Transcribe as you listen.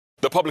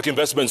Public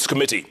Investments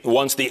Committee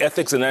wants the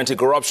Ethics and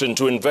Anti-Corruption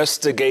to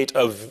investigate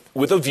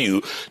with a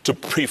view to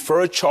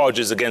prefer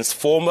charges against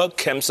former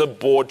KEMSA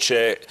board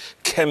chair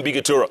Kembi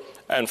Gitura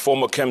and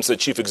former KEMSA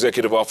Chief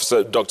Executive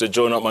Officer Dr.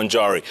 Jonah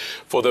Manjari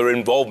for their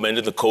involvement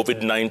in the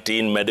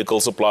COVID-19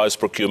 medical supplies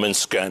procurement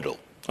scandal.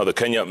 Now, the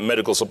Kenya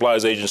Medical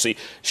Supplies Agency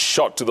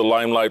shot to the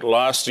limelight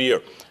last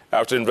year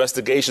after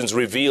investigations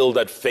revealed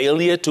that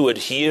failure to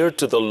adhere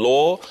to the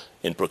law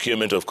in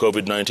procurement of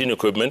COVID-19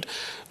 equipment,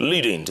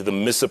 leading to the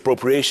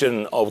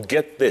misappropriation of,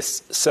 get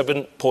this,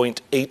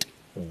 7.8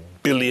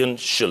 billion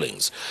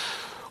shillings.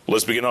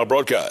 Let's begin our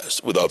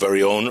broadcast with our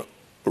very own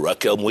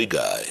Raquel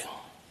Muigai.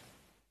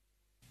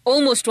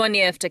 Almost 1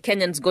 year after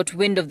Kenyans got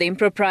wind of the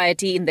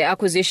impropriety in the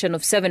acquisition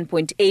of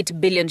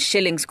 7.8 billion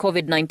shillings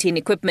COVID-19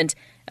 equipment,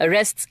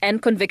 arrests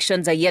and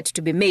convictions are yet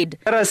to be made.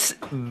 Let us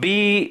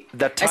be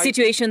the a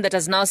situation that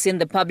has now seen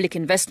the Public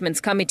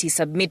Investments Committee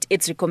submit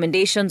its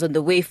recommendations on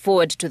the way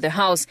forward to the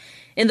House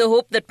in the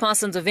hope that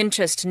persons of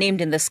interest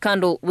named in the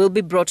scandal will be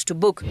brought to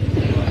book.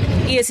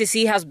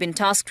 EACC has been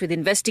tasked with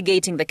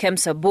investigating the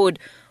KEMSA board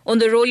on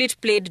the role it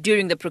played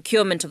during the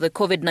procurement of the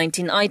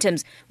COVID-19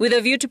 items, with a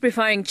view to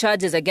preferring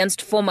charges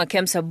against former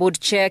KEMSA board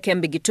chair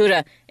Kembi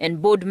Gitura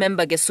and board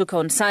member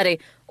Gesuka Onsare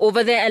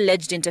over their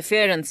alleged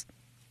interference.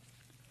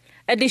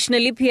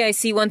 Additionally,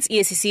 PIC wants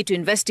EACC to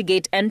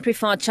investigate and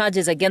prefer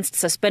charges against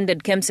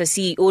suspended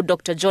KEMSA CEO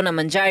Dr. Jonah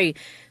Manjari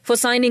for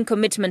signing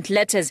commitment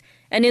letters,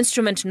 an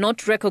instrument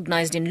not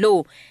recognized in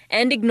law,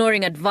 and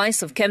ignoring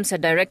advice of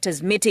KEMSA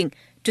directors meeting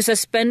to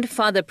suspend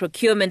further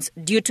procurements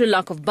due to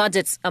lack of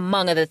budgets,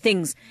 among other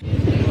things.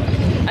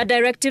 A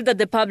directive that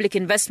the Public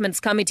Investments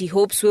Committee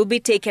hopes will be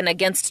taken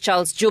against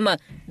Charles Juma,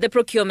 the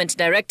procurement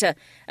director,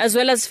 as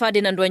well as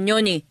Ferdinand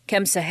Wanyonyi,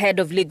 KEMSA head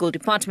of legal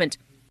department.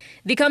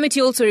 The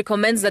committee also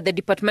recommends that the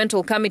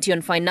Departmental Committee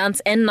on Finance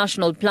and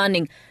National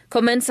Planning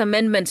commence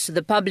amendments to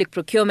the Public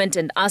Procurement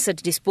and Asset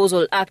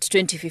Disposal Act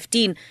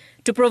 2015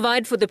 to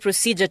provide for the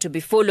procedure to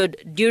be followed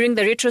during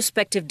the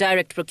retrospective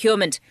direct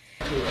procurement.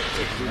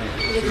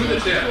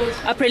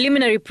 A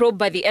preliminary probe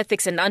by the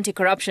Ethics and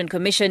Anti-Corruption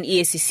Commission,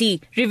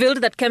 EACC, revealed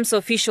that KEMSA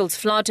officials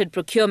flouted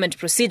procurement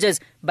procedures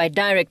by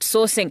direct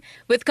sourcing,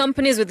 with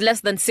companies with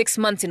less than 6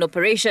 months in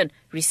operation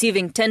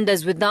receiving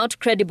tenders without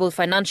credible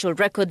financial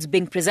records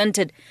being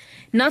presented.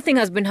 Nothing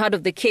has been heard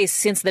of the case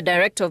since the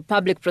Director of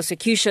Public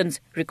Prosecutions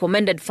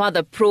recommended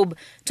further probe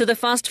to the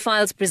first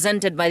files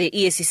presented by the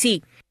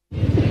EACC.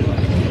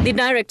 The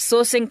direct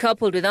sourcing,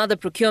 coupled with other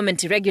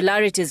procurement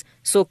irregularities,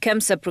 saw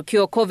KEMSA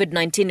procure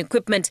COVID-19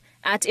 equipment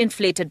at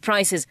inflated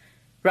prices.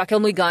 Raquel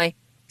Muigai,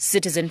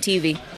 Citizen TV.